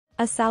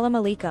Assalamu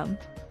alaikum.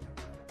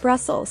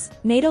 Brussels.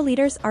 NATO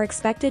leaders are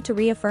expected to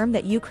reaffirm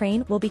that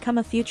Ukraine will become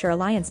a future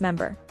alliance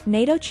member,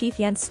 NATO chief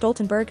Jens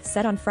Stoltenberg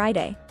said on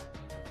Friday.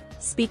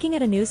 Speaking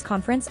at a news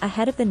conference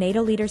ahead of the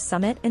NATO leaders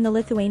summit in the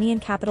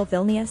Lithuanian capital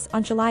Vilnius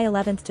on July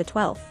 11 to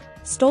 12,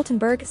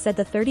 Stoltenberg said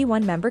the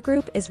 31-member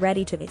group is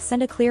ready to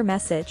send a clear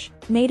message: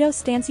 NATO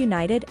stands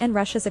united and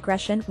Russia's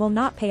aggression will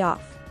not pay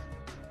off.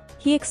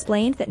 He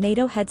explained that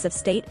NATO heads of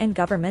state and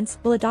governments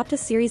will adopt a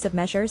series of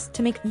measures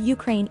to make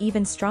Ukraine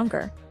even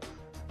stronger.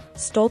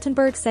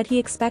 Stoltenberg said he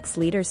expects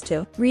leaders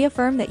to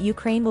reaffirm that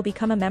Ukraine will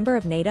become a member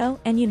of NATO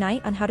and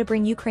unite on how to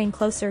bring Ukraine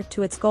closer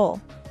to its goal.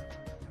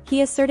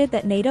 He asserted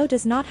that NATO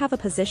does not have a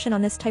position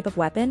on this type of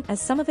weapon as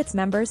some of its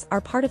members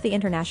are part of the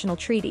international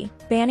treaty,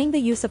 banning the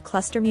use of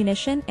cluster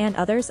munition, and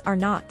others are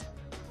not.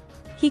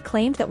 He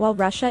claimed that while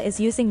Russia is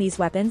using these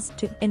weapons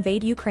to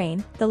invade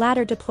Ukraine, the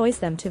latter deploys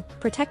them to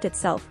protect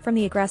itself from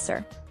the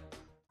aggressor.